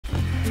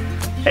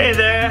Hey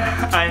there,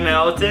 I'm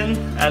Elton.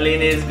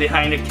 Aline is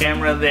behind the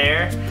camera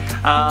there.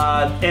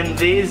 And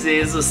this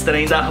is o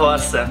Trem da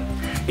Roça.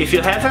 If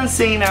you haven't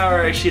seen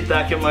our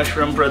shiitake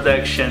mushroom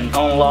production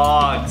on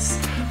logs,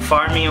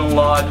 farming on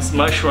logs,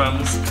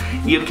 mushrooms,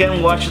 you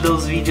can watch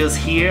those videos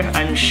here.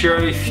 I'm sure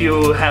if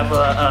you have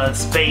a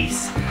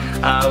space,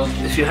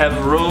 if you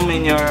have room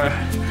in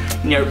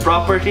your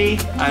property,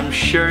 I'm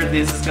sure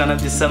this is gonna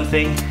be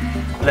something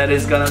that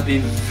is gonna be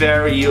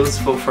very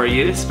useful for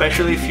you,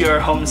 especially if you're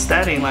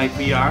homesteading like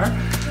we are.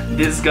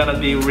 This is gonna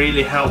be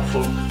really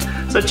helpful.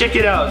 So check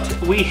it out.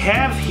 We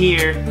have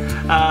here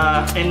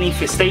an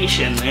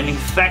infestation, an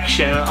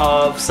infection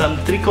of some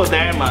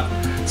Trichoderma.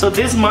 So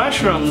these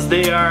mushrooms,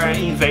 they are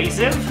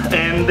invasive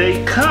and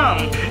they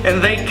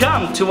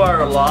come to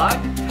our log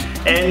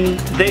and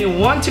they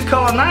want to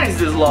colonize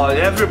this log.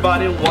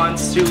 Everybody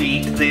wants to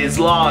eat this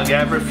log.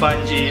 Every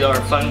fungi or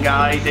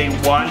fungi, they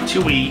want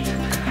to eat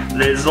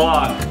this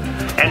log,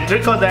 and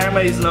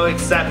Trichoderma is no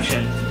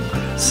exception.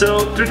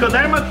 So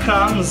Trichoderma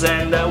comes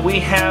and we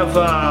have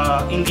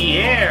in the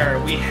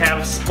air we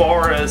have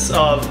spores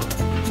of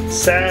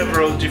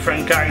several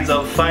different kinds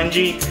of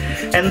fungi,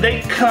 and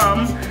they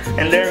come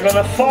and they're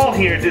gonna fall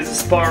here, these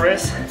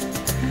spores,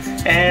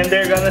 and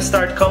they're gonna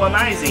start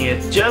colonizing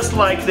it, just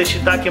like the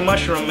shiitake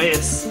mushroom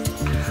is.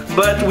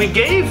 But we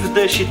gave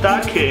the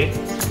shiitake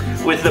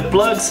with the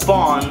plug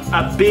spawn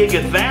a big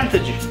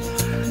advantage.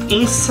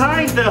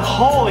 Inside the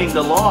hole in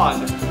the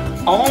log,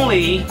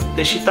 only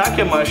the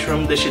shiitake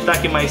mushroom, the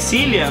shiitake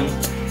mycelium,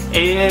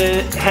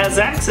 it has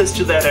access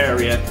to that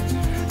area.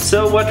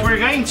 So what we're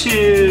going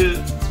to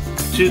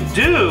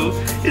do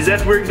is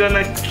that we're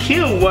gonna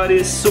kill what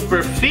is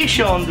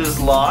superficial on this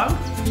log.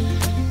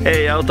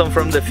 Hey, Elton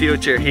from the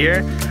future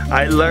here.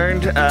 I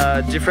learned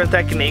a different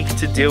technique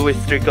to deal with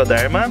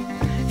Trichoderma.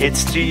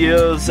 It's to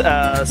use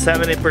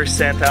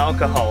 70%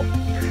 alcohol.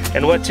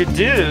 And what you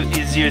do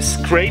is you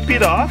scrape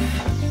it off.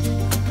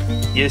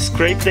 You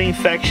scrape the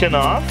infection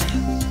off,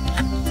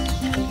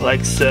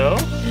 like so,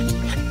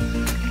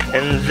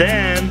 and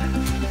then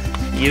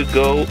you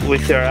go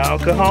with your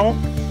alcohol,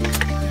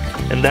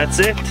 and that's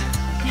it.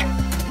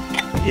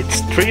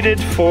 It's treated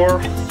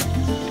for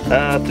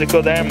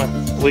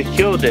Trichoderma. We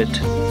killed it.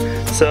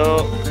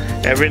 So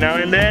every now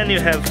and then you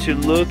have to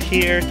look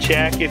here,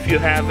 check if you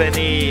have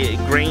any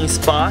green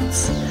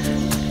spots,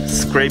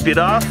 scrape it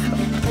off,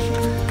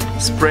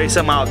 spray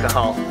some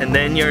alcohol, and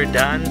then you're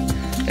done.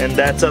 And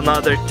that's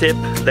another tip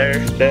there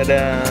that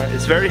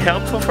is very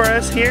helpful for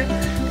us here,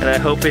 and I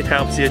hope it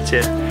helps you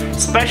too.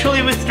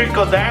 Especially with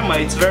Trichoderma,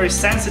 it's very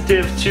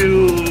sensitive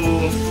to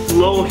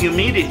low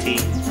humidity,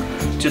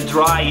 to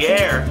dry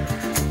air.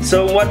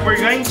 So what we're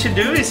going to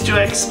do is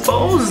to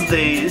expose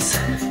these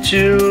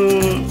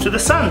to the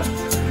sun,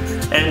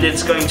 and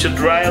it's going to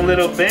dry a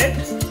little bit.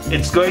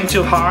 It's going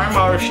to harm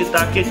our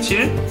shiitake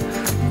too,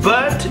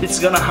 but it's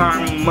gonna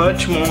harm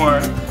much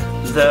more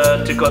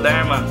the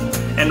Trichoderma.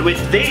 And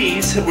with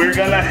these, we're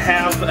gonna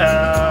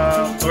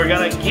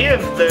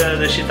give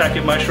the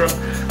shiitake mushroom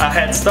a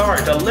head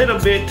start, a little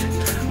bit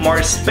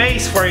more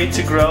space for it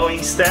to grow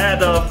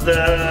instead of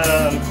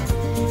the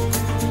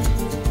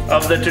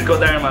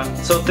Trichoderma.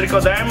 So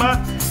Trichoderma,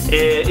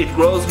 it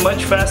grows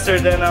much faster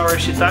than our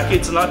shiitake.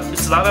 It's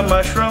not a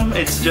mushroom.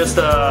 It's just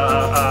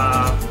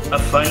a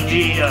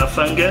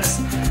fungus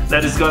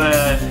that is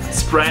gonna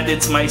spread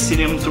its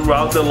mycelium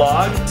throughout the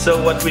log.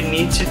 So what we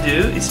need to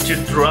do is to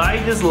dry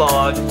this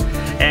log,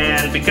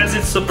 and because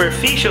it's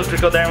superficial,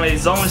 Trichoderma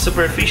is only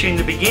superficial in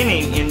the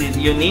beginning,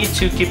 you need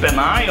to keep an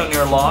eye on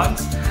your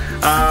logs.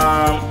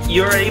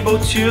 You're able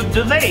to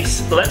do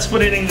this. Let's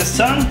put it in the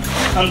sun,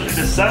 under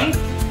the sun,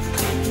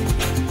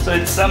 so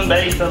it's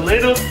sunbathed a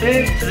little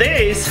bit.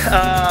 This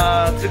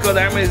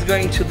Trichoderma is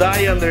going to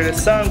die under the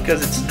sun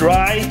because it's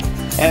dry.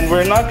 And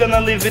we're not gonna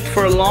leave it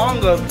for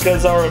long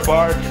because our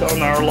bark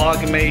on our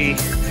log may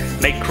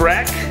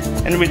crack,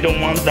 and we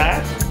don't want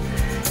that.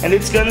 And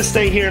it's gonna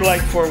stay here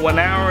like for 1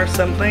 hour or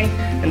something,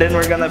 and then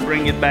we're gonna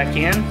bring it back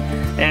in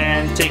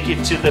and take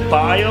it to the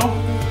pile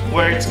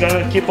where it's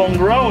gonna keep on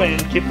growing,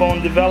 keep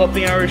on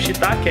developing our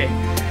shiitake.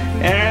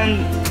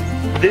 And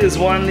this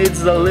one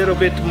needs a little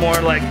bit more,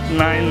 like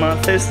 9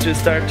 months to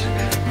start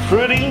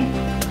fruiting.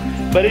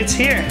 But it's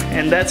here,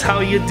 and that's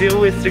how you deal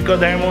with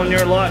Trichoderma on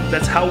your log.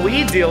 That's how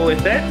we deal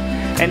with it.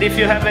 And if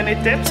you have any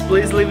tips,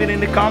 please leave it in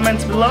the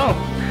comments below.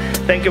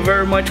 Thank you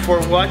very much for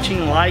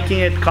watching, liking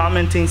it,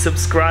 commenting,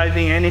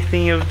 subscribing,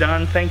 anything you've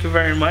done. Thank you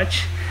very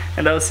much,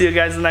 and I'll see you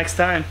guys next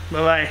time.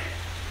 Bye bye.